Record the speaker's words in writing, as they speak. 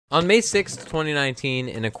On May 6, 2019,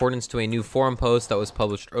 in accordance to a new forum post that was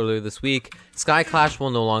published earlier this week, Skyclash will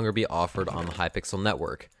no longer be offered on the Hypixel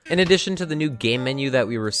network. In addition to the new game menu that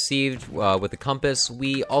we received with the compass,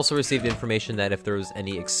 we also received information that if there was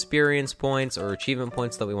any experience points or achievement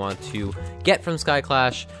points that we wanted to get from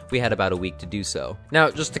Skyclash, we had about a week to do so.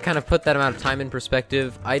 Now, just to kind of put that amount of time in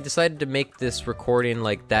perspective, I decided to make this recording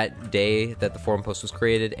like that day that the forum post was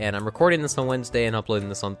created, and I'm recording this on Wednesday and uploading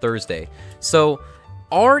this on Thursday. So,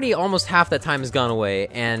 already almost half that time has gone away,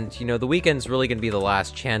 and you know, the weekend's really going to be the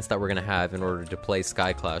last chance that we're going to have in order to play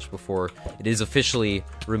Skyclash before it is officially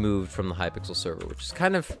removed from the Hypixel server, which is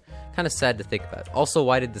kind of sad to think about. Also,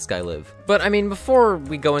 why did this guy live? But I mean, before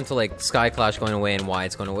we go into like Skyclash going away and why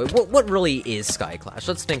it's going away, what really is Skyclash?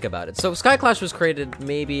 Let's think about it. So Skyclash was created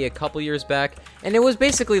maybe a couple years back, and it was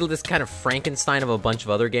basically this kind of Frankenstein of a bunch of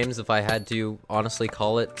other games, if I had to honestly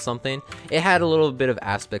call it something. It had a little bit of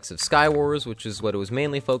aspects of Skywars, which is what it was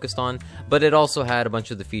mainly focused on, but it also had a bunch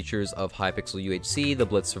of the features of Hypixel UHC, the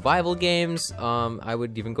Blitz survival games. I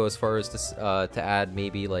would even go as far as to add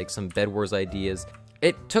maybe like some Bed Wars ideas.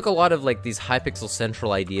 It took a lot of like these Hypixel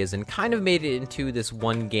Central ideas and kind of made it into this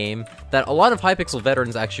one game that a lot of Hypixel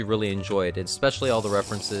veterans actually really enjoyed, especially all the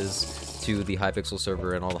references to the Hypixel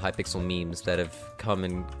server and all the Hypixel memes that have come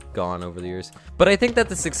and gone over the years. But I think that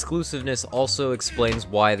this exclusiveness also explains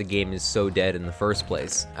why the game is so dead in the first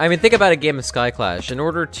place. I mean, think about a game of Skyclash. In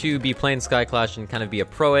order to be playing Skyclash and kind of be a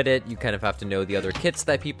pro at it, you kind of have to know the other kits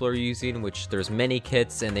that people are using, which there's many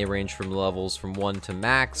kits, and they range from levels from 1 to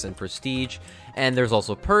max and prestige. And there's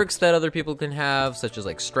also perks that other people can have, such as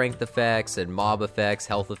like strength effects and mob effects,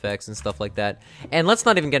 health effects, and stuff like that. And let's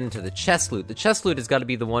not even get into the chest loot. The chest loot has got to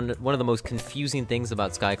be one of the most confusing things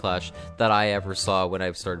about Skyclash that I ever saw when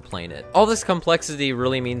I started playing it. All this complexity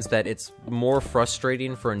really means that it's more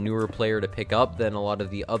frustrating for a newer player to pick up than a lot of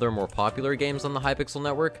the other more popular games on the Hypixel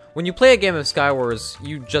network. When you play a game of Skywars,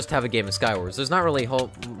 you just have a game of Skywars. There's not really a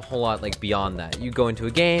whole lot like beyond that. You go into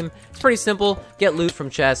a game, it's pretty simple, get loot from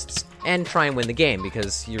chests, and try and win the game,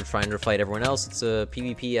 because you're trying to fight everyone else. It's a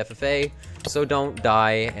PvP FFA, so don't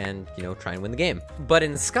die and, you know, try and win the game. But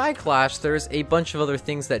in Skyclash, there's a bunch of other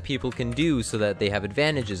things that people can do so that they have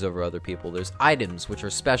advantages over other people. There's items, which are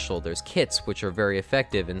special. There's kits, which are very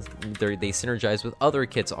effective, and they synergize with other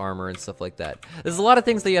kits' armor and stuff like that. There's a lot of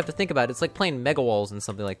things that you have to think about. It's like playing Mega Walls and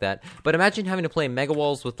something like that, but imagine having to play Mega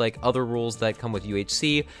Walls with, like, other rules that come with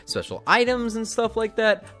UHC, special items and stuff like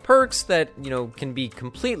that, perks that, you know, can be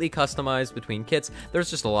completely customized between kits. There's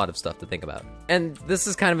just a lot of stuff to think about. And this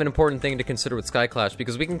is kind of an important thing to consider with Skyclash,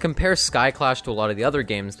 because we can compare Skyclash to a lot of the other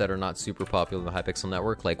games that are not super popular on the Hypixel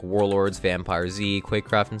network, like Warlords, Vampire Z,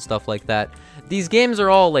 Quakecraft, and stuff like that. These games are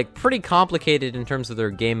all like pretty complicated in terms of their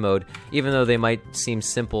game mode, even though they might seem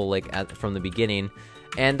simple like from the beginning,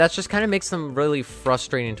 and that just kind of makes them really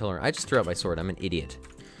frustrating to learn. I just threw out my sword, I'm an idiot.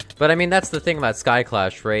 But I mean, that's the thing about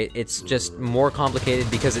Skyclash, right? It's just more complicated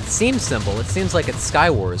because it seems simple. It seems like it's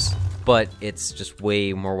Skywars, but it's just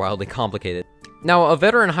way more wildly complicated. Now, a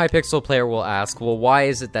veteran Hypixel player will ask, well, why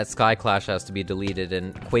is it that Skyclash has to be deleted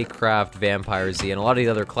and Quakecraft, Vampire Z, and a lot of the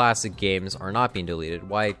other classic games are not being deleted?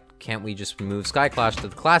 Why can't we just move Skyclash to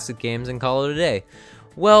the classic games and call it a day?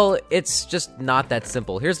 Well, it's just not that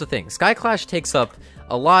simple. Here's the thing. Skyclash takes up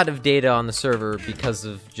a lot of data on the server because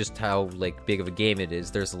of just how like big of a game it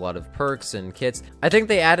is. There's a lot of perks and kits. I think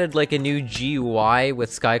they added like a new GUI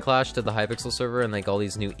with Skyclash to the Hypixel server and like all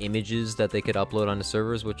these new images that they could upload onto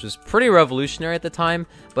servers, which was pretty revolutionary at the time,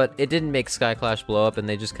 but it didn't make Skyclash blow up, and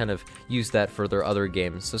they just kind of used that for their other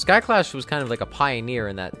games. So Skyclash was kind of like a pioneer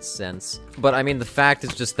in that sense. But I mean, the fact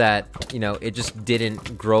is just that, you know, it just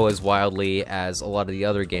didn't grow as wildly as a lot of the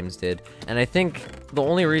other games did. And I think the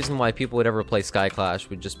only reason why people would ever play Skyclash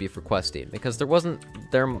would just be for questing, because there wasn't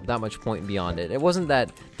that much point beyond it. It wasn't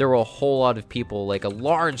that there were a whole lot of people, like a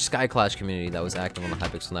large Skyclash community that was active on the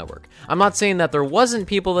Hypixel network. I'm not saying that there wasn't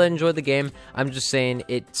people that enjoyed the game, I'm just saying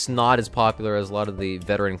it's not as popular as a lot of the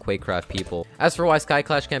veteran Quakecraft people. As for why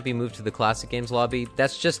Skyclash can't be moved to the Classic Games lobby,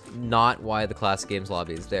 that's just not why the Classic Games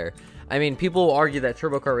lobby is there. I mean, people will argue that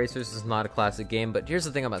Turbo Kart Racers is not a classic game, but here's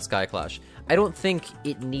the thing about Skyclash. I don't think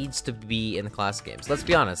it needs to be in the classic games. Let's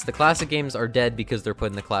be honest, the classic games are dead because they're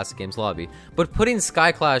put in the classic games lobby. But putting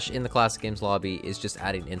Skyclash in the classic games lobby is just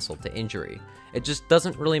adding insult to injury. It just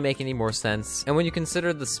doesn't really make any more sense. And when you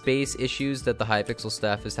consider the space issues that the Hypixel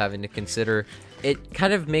staff is having to consider, it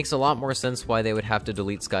kind of makes a lot more sense why they would have to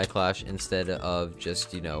delete Skyclash instead of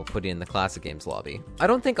just, you know, putting in the classic games lobby. I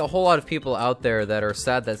don't think a whole lot of people out there that are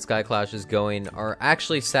sad that Skyclash Skyclash is going are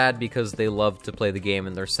actually sad because they love to play the game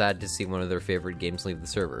and they're sad to see one of their favorite games leave the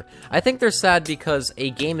server. I think they're sad because a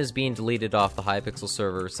game is being deleted off the Hypixel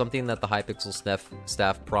server, something that the Hypixel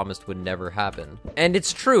staff promised would never happen. And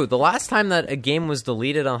it's true, the last time that a game was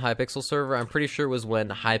deleted on Hypixel server, I'm pretty sure it was when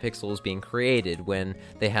Hypixel was being created, when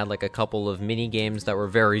they had like a couple of mini games that were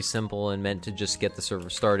very simple and meant to just get the server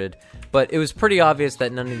started. But it was pretty obvious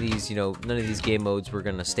that none of these game modes were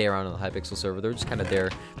going to stay around on the Hypixel server. They're just kind of there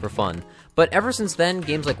for fun. But ever since then,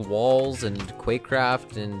 games like Walls and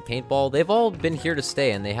Quakecraft and Paintball, they've all been here to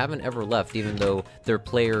stay and they haven't ever left, even though their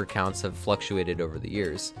player counts have fluctuated over the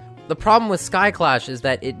years. The problem with Skyclash is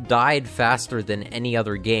that it died faster than any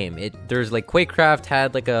other game. There's like Quakecraft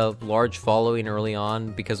had like a large following early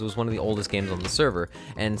on because it was one of the oldest games on the server,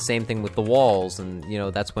 and same thing with the Walls, and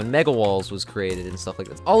that's when Mega Walls was created and stuff like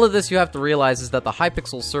this. All of this you have to realize is that the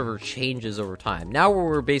Hypixel server changes over time. Now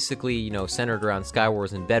we're basically centered around Sky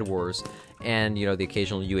Wars and Bed Wars, and the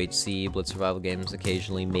occasional UHC, Blitz Survival games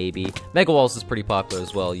occasionally, maybe. Mega Walls is pretty popular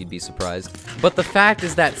as well, you'd be surprised. But the fact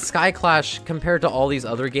is that Skyclash, compared to all these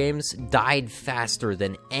other games, died faster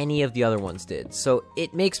than any of the other ones did. So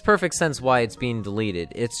it makes perfect sense why it's being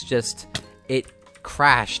deleted. It's just, it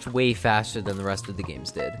crashed way faster than the rest of the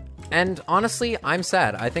games did. And honestly, I'm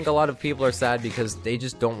sad. I think a lot of people are sad because they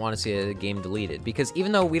just don't want to see a game deleted. Because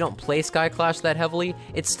even though we don't play Skyclash that heavily,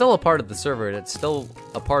 it's still a part of the server, and it's still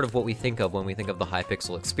a part of what we think of when we think of the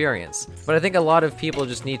Hypixel experience. But I think a lot of people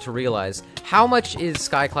just need to realize, how much is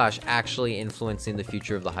Skyclash actually influencing the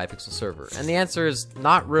future of the Hypixel server? And the answer is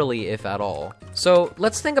not really, if at all. So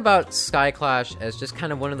let's think about Skyclash as just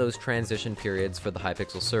kind of one of those transition periods for the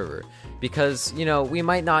Hypixel server. Because, we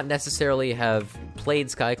might not necessarily have played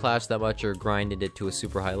Skyclash that much or grinded it to a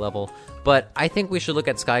super high level, but I think we should look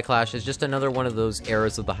at Skyclash as just another one of those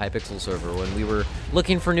eras of the Hypixel server when we were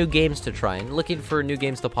looking for new games to try and looking for new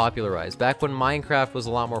games to popularize. Back when Minecraft was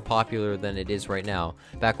a lot more popular than it is right now.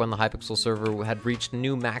 Back when the Hypixel server had reached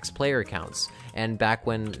new max player counts. And back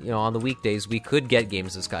when, on the weekdays, we could get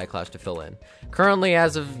games of Skyclash to fill in. Currently,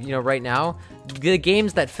 as of, right now, the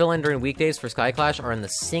games that fill in during weekdays for Skyclash are in the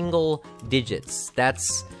single digits.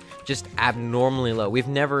 That's just abnormally low. I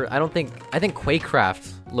think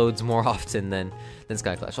Quakecraft loads more often than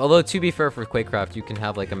Skyclash. Although, to be fair, for Quakecraft, you can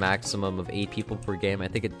have like a maximum of 8 people per game. I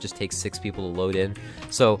think it just takes 6 people to load in.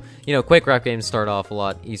 So, Quakecraft games start off a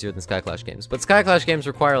lot easier than Skyclash games. But Skyclash games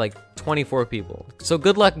require like 24 people. So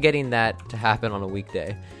good luck getting that to happen on a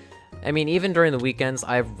weekday. I mean, even during the weekends,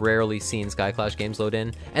 I've rarely seen Skyclash games load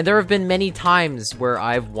in, and there have been many times where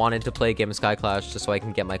I've wanted to play a game of Skyclash just so I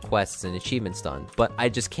can get my quests and achievements done, but I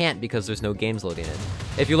just can't because there's no games loading in.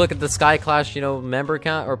 If you look at the Skyclash, member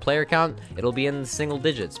count or player count, it'll be in the single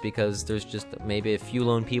digits because there's just maybe a few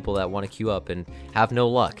lone people that want to queue up and have no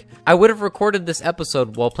luck. I would have recorded this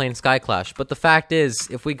episode while playing Skyclash, but the fact is,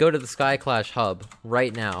 if we go to the Skyclash hub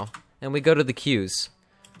right now, and we go to the queues,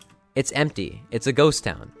 it's empty. It's a ghost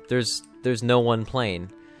town. There's no one playing.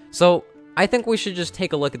 So I think we should just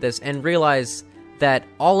take a look at this and realize that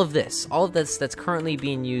all of this that's currently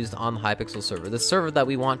being used on the Hypixel server, the server that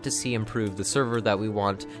we want to see improve, the server that we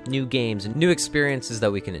want new games and new experiences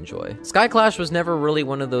that we can enjoy. Skyclash was never really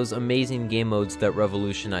one of those amazing game modes that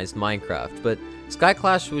revolutionized Minecraft, but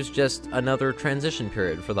Skyclash was just another transition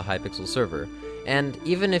period for the Hypixel server. And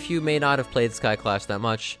even if you may not have played Skyclash that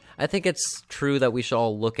much, I think it's true that we should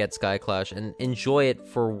all look at Skyclash and enjoy it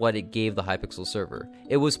for what it gave the Hypixel server.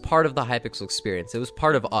 It was part of the Hypixel experience. It was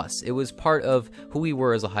part of us. It was part of who we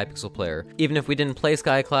were as a Hypixel player. Even if we didn't play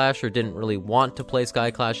Skyclash or didn't really want to play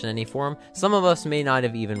Skyclash in any form, some of us may not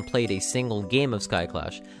have even played a single game of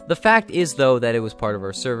Skyclash. The fact is, though, that it was part of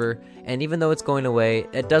our server, and even though it's going away,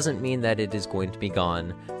 it doesn't mean that it is going to be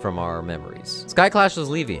gone from our memories. Skyclash is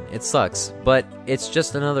leaving. It sucks, but it's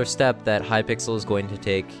just another step that Hypixel is going to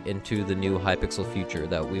take into the new Hypixel future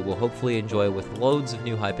that we will hopefully enjoy with loads of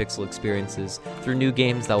new Hypixel experiences through new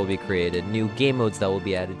games that will be created, new game modes that will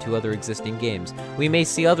be added to other existing games. We may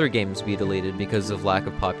see other games be deleted because of lack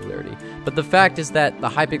of popularity, but the fact is that the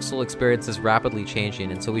Hypixel experience is rapidly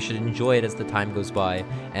changing, and so we should enjoy it as the time goes by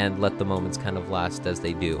and let the moments kind of last as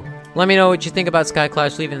they do. Let me know what you think about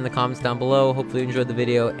Skyclash, leave it in the comments down below. Hopefully you enjoyed the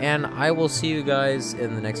video, and I will see you guys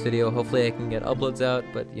in the next video. Hopefully I can get uploads out,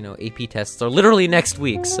 but AP tests are literally next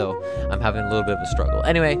week, so I'm having a little bit of a struggle.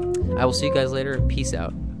 Anyway, I will see you guys later. Peace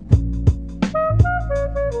out.